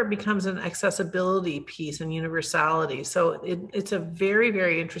 except where it becomes an accessibility piece and universality. So it's a very,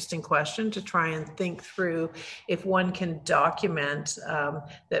 very interesting question to try and think through if one can document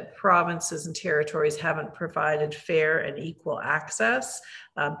that provinces and territories haven't provided fair and equal access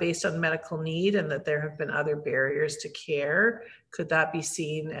based on medical need, and that there have been other barriers to care. Could that be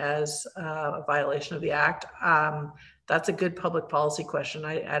seen as a violation of the Act? That's a good public policy question.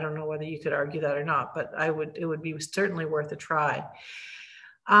 I don't know whether you could argue that or not, but it would be certainly worth a try.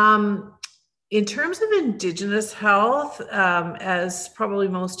 In terms of Indigenous health, as probably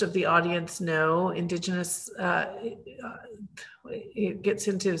most of the audience know, Indigenous, it gets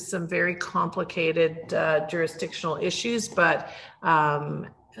into some very complicated jurisdictional issues, but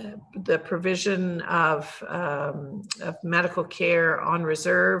the provision of medical care on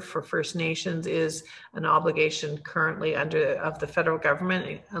reserve for First Nations is an obligation currently of the federal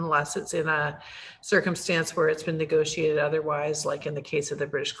government, unless it's in a circumstance where it's been negotiated otherwise, like in the case of the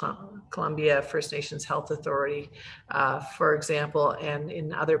British Columbia First Nations Health Authority, for example, and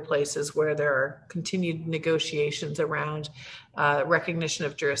in other places where there are continued negotiations around recognition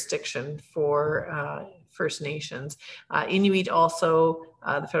of jurisdiction for First Nations. Inuit also,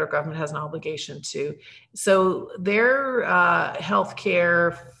 the federal government has an obligation to. So their health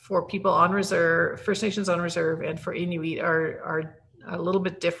care for people on reserve, First Nations on reserve, and for Inuit are a little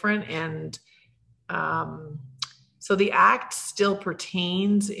bit different. And so the Act still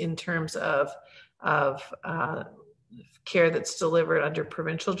pertains in terms of care that's delivered under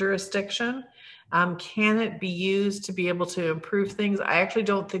provincial jurisdiction. Can it be used to be able to improve things? I actually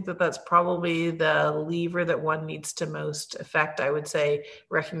don't think that that's probably the lever that one needs to most affect. I would say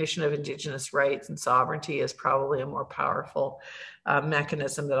recognition of Indigenous rights and sovereignty is probably a more powerful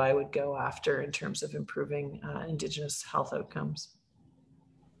mechanism that I would go after in terms of improving Indigenous health outcomes.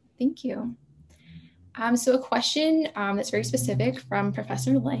 Thank you. So a question that's very specific from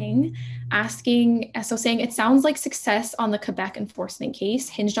Professor Lang saying, it sounds like success on the Quebec enforcement case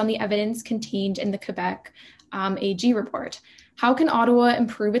hinged on the evidence contained in the Quebec AG report. How can Ottawa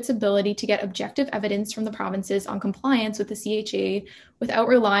improve its ability to get objective evidence from the provinces on compliance with the CHA without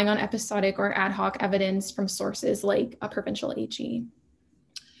relying on episodic or ad hoc evidence from sources like a provincial AG?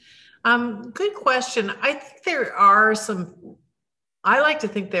 Good question. I like to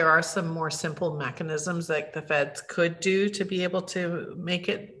think there are some more simple mechanisms that the feds could do to be able to make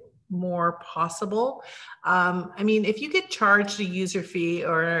it more possible. I mean, if you get charged a user fee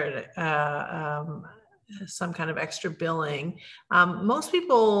or some kind of extra billing, most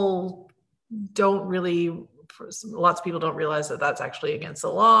people lots of people don't realize that that's actually against the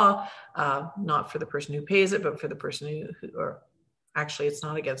law, not for the person who pays it, but for the person who actually it's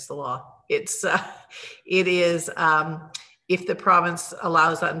not against the law. It is if the province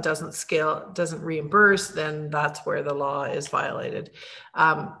allows that and doesn't reimburse, then that's where the law is violated.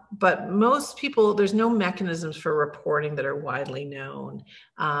 But most people, there's no mechanisms for reporting that are widely known.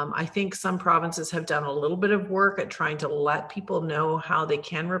 I think some provinces have done a little bit of work at trying to let people know how they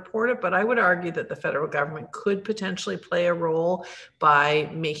can report it, but I would argue that the federal government could potentially play a role by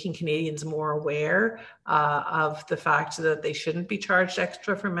making Canadians more aware of the fact that they shouldn't be charged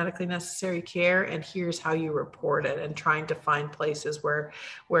extra for medically necessary care, and here's how you report it, and trying to find places where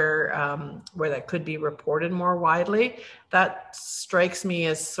that could be reported more widely. That strikes me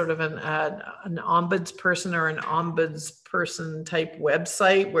as sort of an ombudsperson or an ombudsperson type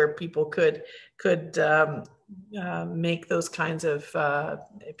website where people could make those kinds of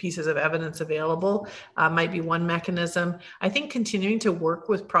pieces of evidence available. Might be one mechanism. I think continuing to work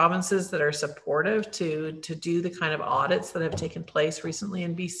with provinces that are supportive to do the kind of audits that have taken place recently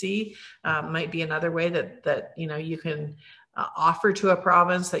in BC might be another way that you can offer to a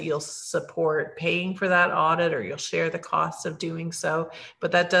province that you'll support paying for that audit, or you'll share the costs of doing so.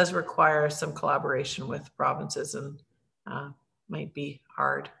 But that does require some collaboration with provinces, and might be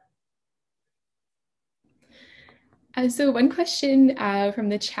hard. So one question from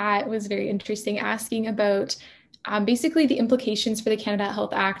the chat was very interesting, asking about basically the implications for the Canada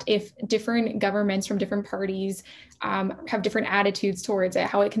Health Act if different governments from different parties have different attitudes towards it,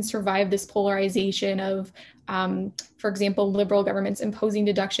 how it can survive this polarization of, for example, Liberal governments imposing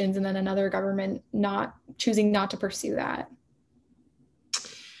deductions and then another government choosing not to pursue that.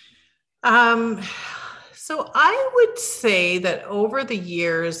 So I would say that over the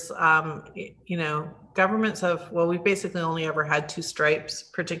years, governments have, we've basically only ever had two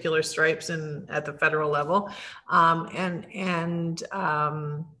particular stripes at the federal level. I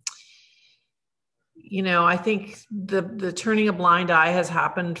think the turning a blind eye has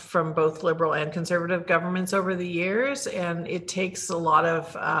happened from both Liberal and Conservative governments over the years, and it takes a lot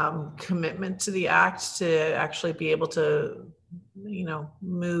of commitment to the Act to actually be able to,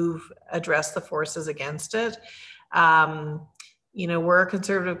 address the forces against it. We're a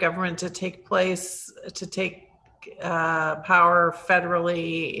Conservative government to take power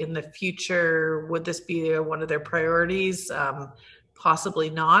federally in the future. Would this be one of their priorities? Possibly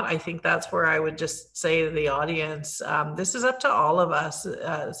not. I think that's where I would just say to the audience, this is up to all of us,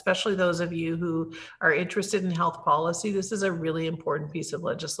 especially those of you who are interested in health policy. This is a really important piece of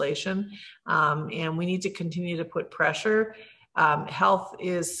legislation, and we need to continue to put pressure. Health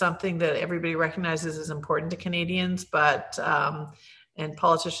is something that everybody recognizes is important to Canadians, but and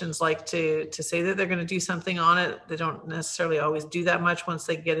politicians like to say that they're going to do something on it. They don't necessarily always do that much once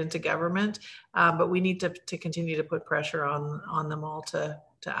they get into government, but we need to continue to put pressure on them all to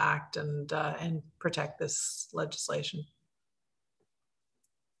act and protect this legislation.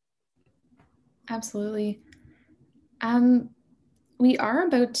 Absolutely. We are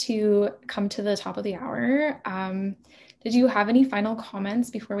about to come to the top of the hour. Did you have any final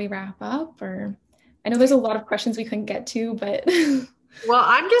comments before we wrap up? Or I know there's a lot of questions we couldn't get to, but well,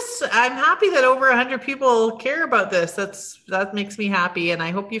 I'm happy that over 100 people care about this. That makes me happy, and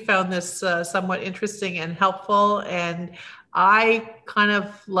I hope you found this somewhat interesting and helpful. And I kind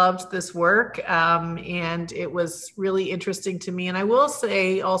of loved this work, and it was really interesting to me. And I will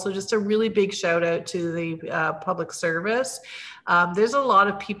say also just a really big shout out to the public service. There's a lot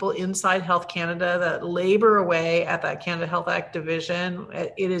of people inside Health Canada that labor away at that Canada Health Act division.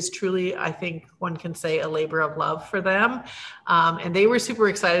 It is truly, I think one can say, a labor of love for them. And they were super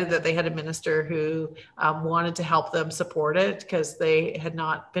excited that they had a minister who wanted to help them support it, because they had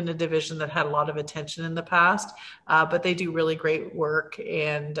not been a division that had a lot of attention in the past. But they do really great work,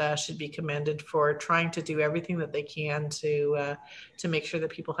 and should be commended for trying to do everything that they can to make sure that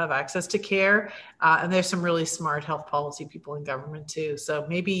people have access to care. And there's some really smart health policy people in government too. So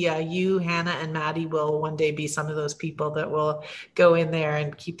maybe you, Hannah, and Maddie will one day be some of those people that will go in there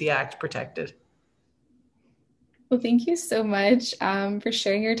and keep the Act protected. Well, thank you so much for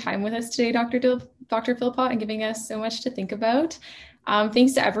sharing your time with us today, Dr. Philpott, and giving us so much to think about.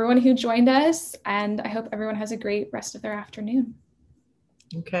 Thanks to everyone who joined us, and I hope everyone has a great rest of their afternoon.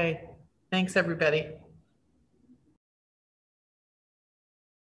 Okay. Thanks, everybody.